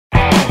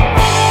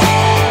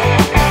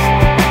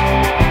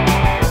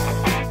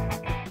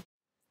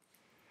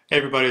Hey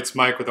everybody, it's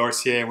Mike with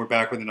RCA and we're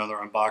back with another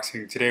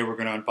unboxing. Today we're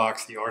going to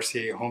unbox the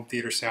RCA home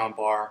theater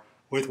soundbar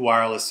with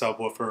wireless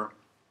subwoofer.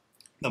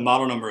 The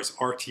model number is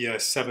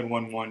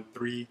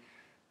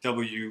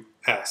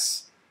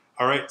RTS7113WS.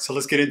 Alright, so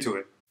let's get into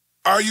it.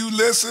 Are you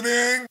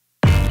listening?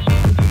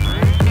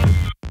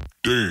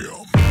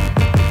 Damn.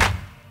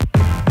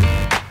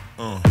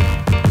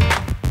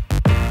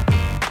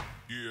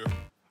 Yeah.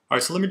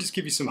 Alright, so let me just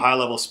give you some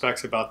high-level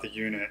specs about the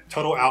unit.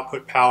 Total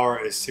output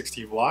power is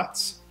 60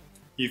 watts.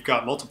 You've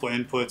got multiple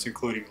inputs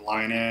including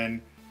line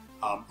in,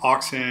 aux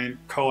in,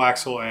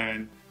 coaxial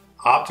in,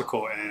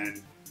 optical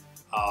in,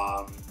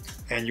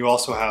 and you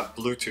also have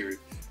Bluetooth.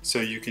 So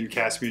you can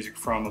cast music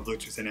from a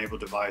Bluetooth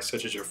enabled device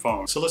such as your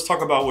phone. So let's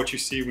talk about what you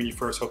see when you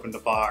first open the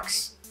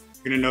box.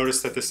 You're going to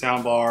notice that the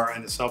soundbar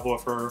and the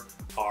subwoofer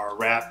are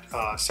wrapped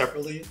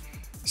separately.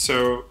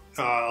 So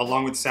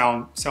along with the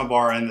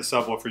soundbar and the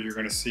subwoofer, you're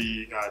going to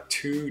see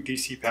two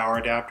DC power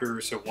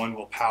adapters. So one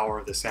will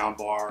power the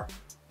soundbar,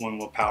 one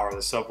will power the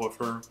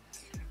subwoofer.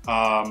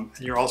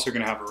 You're also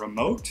going to have a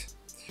remote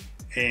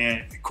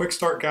and a quick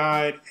start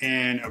guide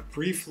and a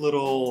brief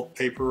little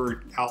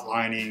paper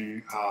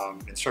outlining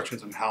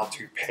instructions on how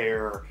to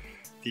pair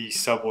the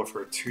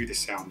subwoofer to the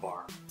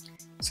soundbar.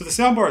 So the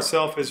soundbar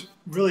itself is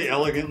really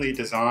elegantly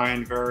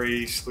designed,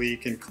 very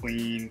sleek and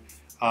clean.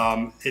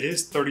 It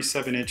is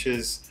 37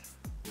 inches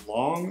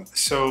long,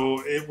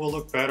 so it will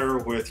look better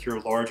with your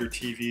larger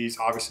TVs.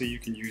 Obviously you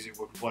can use it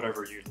with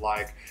whatever you'd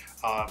like,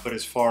 but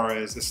as far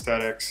as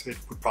aesthetics, it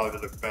would probably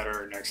look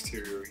better next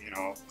to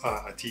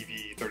a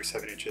TV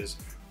 37 inches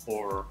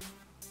or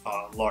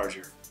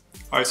larger.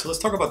 Alright, so let's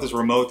talk about this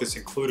remote that's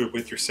included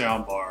with your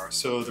soundbar.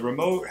 So the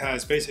remote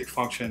has basic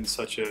functions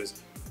such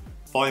as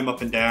volume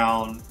up and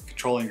down,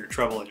 controlling your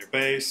treble and your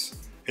bass.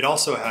 It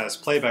also has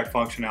playback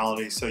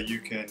functionality, so you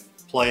can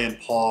play and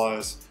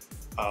pause,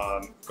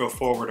 go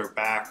forward or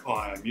back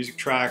on a music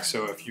track.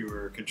 So if you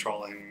were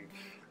controlling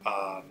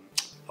a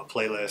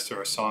playlist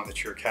or a song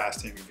that you're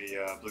casting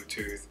via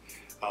Bluetooth,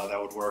 that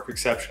would work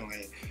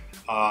exceptionally.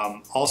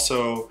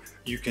 Also,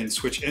 you can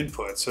switch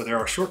inputs. So there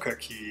are shortcut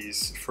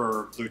keys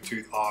for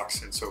Bluetooth, aux,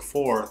 and so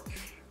forth,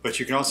 but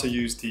you can also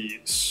use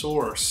the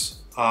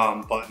source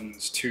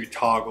buttons to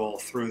toggle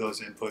through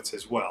those inputs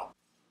as well.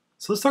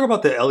 So let's talk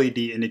about the LED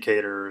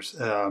indicators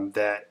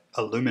that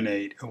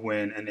illuminate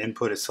when an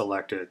input is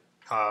selected.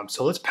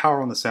 So let's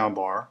power on the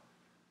soundbar.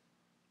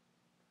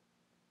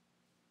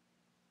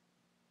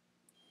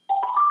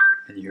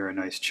 And you hear a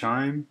nice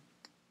chime.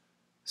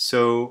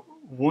 So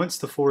once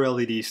the 4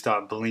 LEDs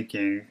stop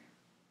blinking,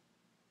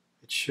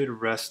 it should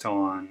rest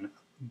on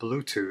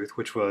Bluetooth,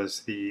 which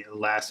was the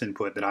last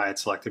input that I had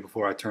selected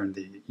before I turned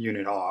the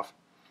unit off.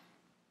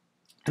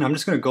 And I'm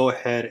just going to go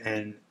ahead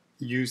and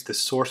use the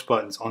source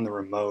buttons on the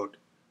remote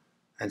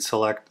and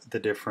select the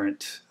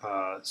different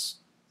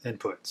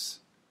inputs.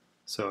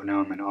 So now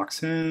I'm in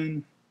aux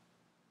in,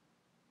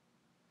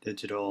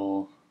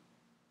 digital,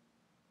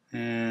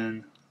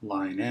 and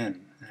line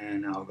in.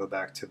 And I'll go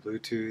back to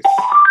Bluetooth.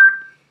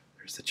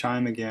 There's the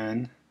chime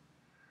again.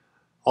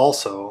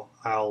 Also,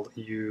 I'll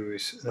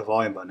use the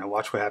volume button. Now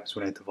watch what happens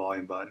when I hit the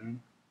volume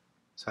button.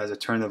 So as I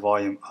turn the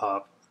volume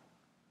up,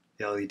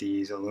 the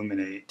LEDs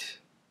illuminate.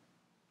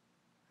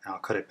 I'll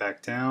cut it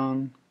back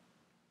down.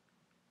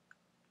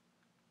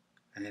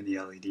 And the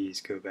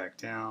LEDs go back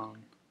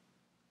down.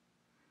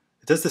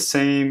 It does the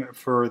same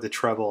for the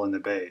treble and the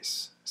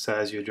bass. So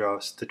as you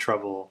adjust the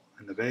treble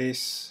and the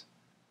bass,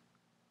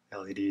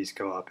 LEDs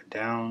go up and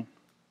down.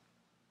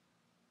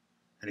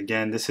 And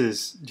again, this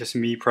is just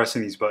me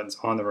pressing these buttons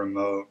on the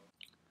remote.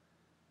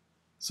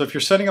 So if you're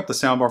setting up the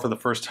soundbar for the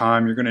first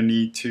time, you're going to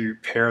need to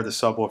pair the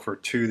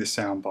subwoofer to the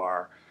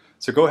soundbar.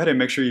 So go ahead and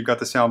make sure you've got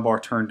the soundbar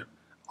turned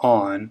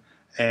on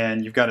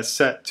and you've got it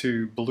set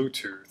to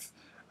Bluetooth.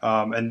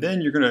 And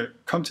then you're going to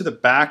come to the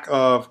back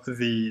of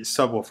the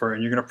subwoofer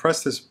and you're going to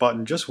press this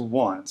button just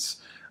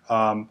once.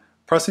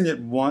 Pressing it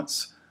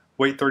once,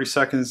 wait 30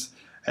 seconds,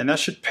 and that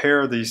should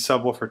pair the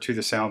subwoofer to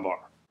the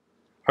soundbar.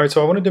 Alright,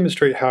 so I want to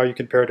demonstrate how you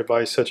can pair a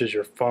device such as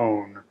your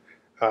phone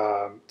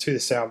to the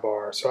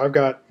soundbar. So I've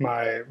got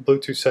my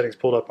Bluetooth settings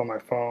pulled up on my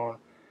phone.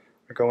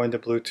 I go into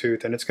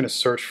Bluetooth and it's going to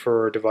search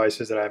for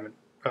devices that I haven't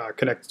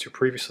connected to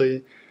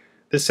previously.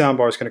 This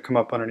soundbar is going to come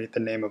up underneath the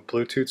name of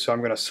Bluetooth, so I'm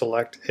going to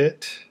select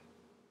it.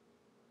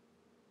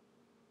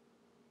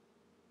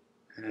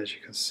 And as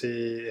you can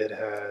see, it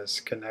has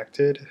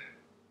connected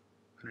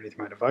underneath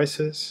my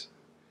devices.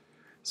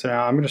 So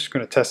now I'm just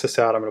going to test this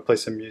out. I'm going to play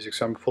some music.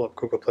 So I'm going to pull up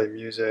Google Play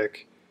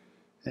Music.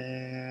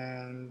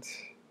 And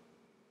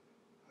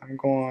I'm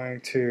going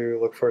to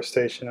look for a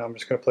station. I'm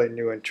just going to play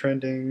New and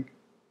Trending.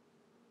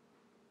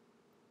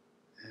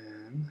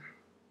 And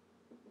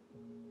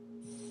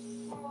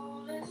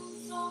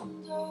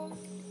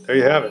there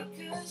you have it.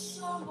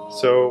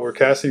 So we're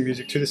casting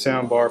music to the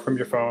soundbar from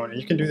your phone, and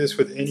you can do this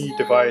with any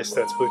device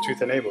that's Bluetooth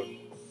enabled.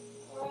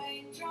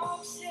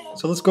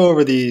 So let's go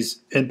over these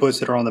inputs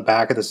that are on the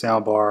back of the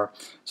soundbar.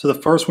 So the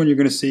first one you're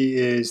going to see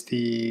is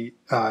the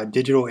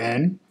digital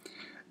in.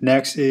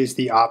 Next is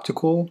the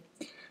optical.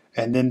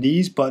 And then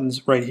these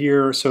buttons right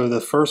here, so the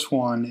first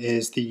one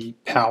is the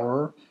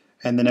power,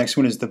 and the next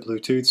one is the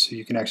Bluetooth, so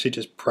you can actually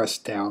just press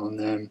down on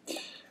them.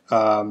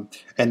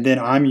 And then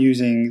I'm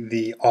using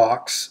the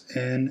aux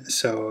in,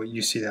 so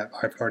you see that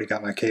I've already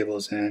got my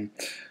cables in.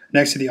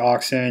 Next to the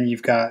aux in,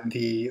 you've got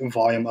the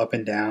volume up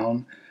and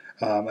down.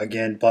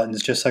 Again,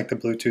 buttons just like the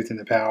Bluetooth and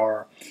the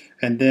power.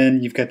 And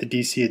then you've got the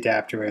DC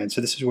adapter in,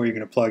 so this is where you're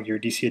going to plug your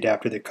DC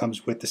adapter that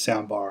comes with the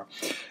soundbar.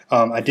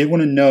 I did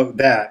want to note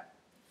that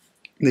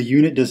the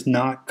unit does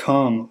not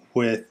come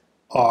with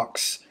aux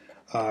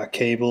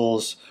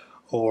cables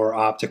or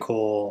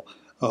optical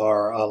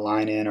or a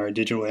line in or a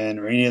digital in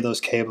or any of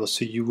those cables,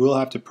 so you will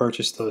have to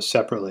purchase those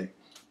separately.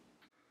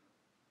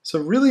 So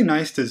really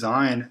nice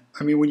design.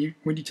 I mean, when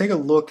you take a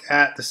look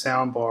at the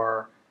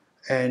soundbar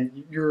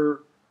and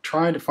you're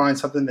trying to find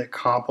something that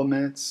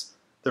complements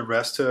the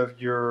rest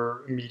of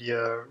your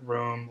media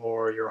room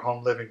or your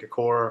home living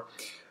decor,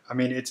 I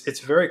mean, it's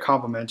very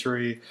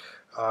complementary.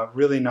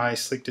 Really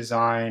nice, sleek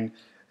design.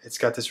 It's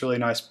got this really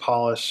nice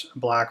polished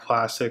black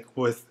plastic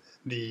with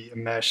the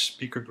mesh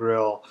speaker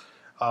grill.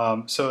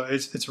 So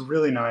it's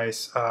really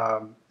nice,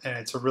 and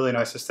it's a really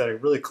nice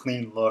aesthetic, really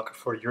clean look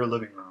for your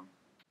living room.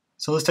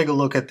 So let's take a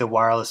look at the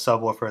wireless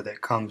subwoofer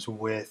that comes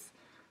with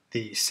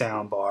the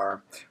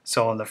soundbar.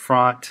 So on the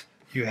front,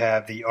 you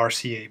have the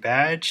RCA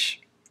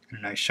badge, in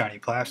a nice shiny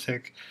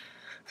plastic.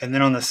 And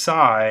then on the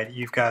side,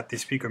 you've got the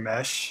speaker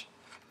mesh.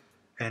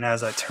 And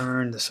as I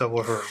turn the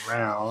subwoofer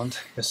around,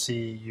 you'll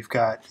see you've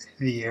got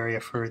the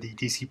area for the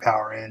DC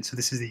power in. So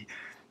this is the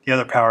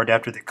other power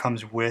adapter that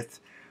comes with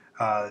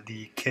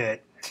the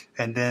kit.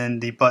 And then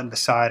the button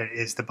beside it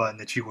is the button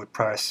that you would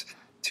press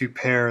to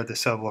pair the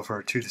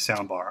subwoofer to the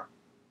soundbar.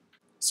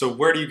 So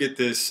where do you get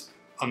this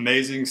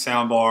amazing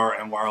soundbar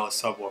and wireless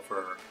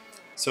subwoofer?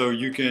 So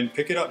you can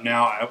pick it up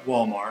now at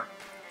Walmart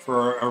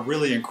for a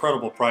really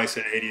incredible price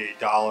at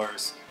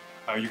 $88.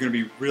 You're going to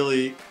be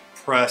really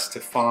pressed to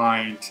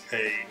find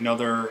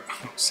another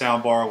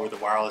soundbar with a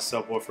wireless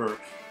subwoofer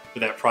for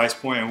that price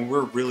point, and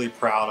we're really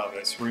proud of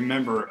it. So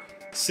remember,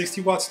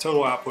 60 watts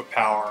total output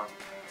power,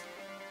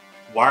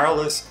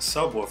 wireless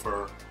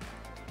subwoofer,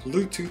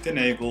 Bluetooth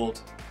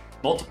enabled,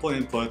 multiple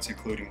inputs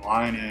including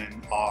line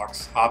in,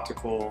 aux,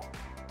 optical,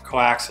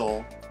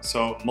 coaxial,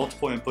 so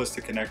multiple inputs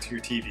to connect to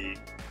your TV.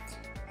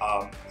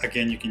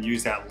 Again, you can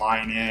use that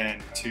line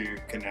in to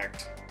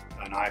connect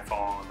an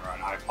iPhone or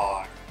an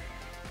iPod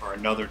or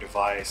another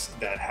device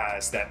that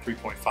has that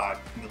 3.5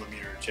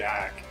 millimeter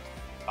jack.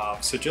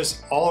 So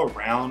just all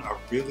around a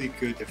really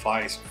good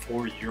device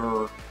for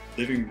your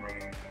living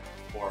room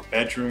or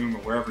bedroom or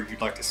wherever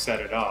you'd like to set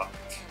it up.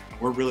 And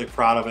we're really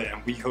proud of it,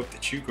 and we hope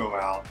that you go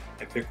out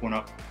and pick one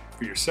up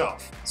for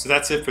yourself. So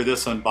that's it for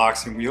this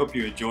unboxing. We hope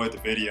you enjoyed the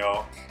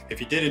video. If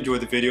you did enjoy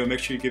the video, make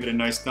sure you give it a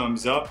nice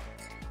thumbs up.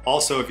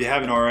 Also, if you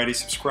haven't already,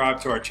 subscribe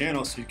to our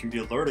channel so you can be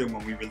alerted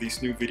when we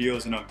release new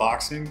videos and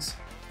unboxings.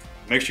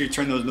 Make sure you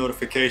turn those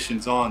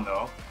notifications on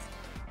though.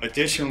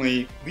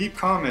 Additionally, leave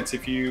comments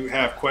if you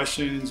have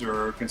questions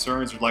or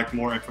concerns or like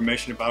more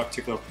information about a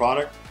particular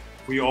product.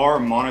 We are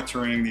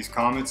monitoring these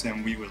comments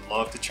and we would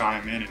love to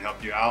chime in and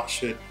help you out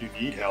should you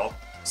need help.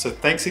 So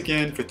thanks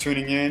again for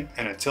tuning in,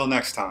 and until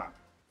next time.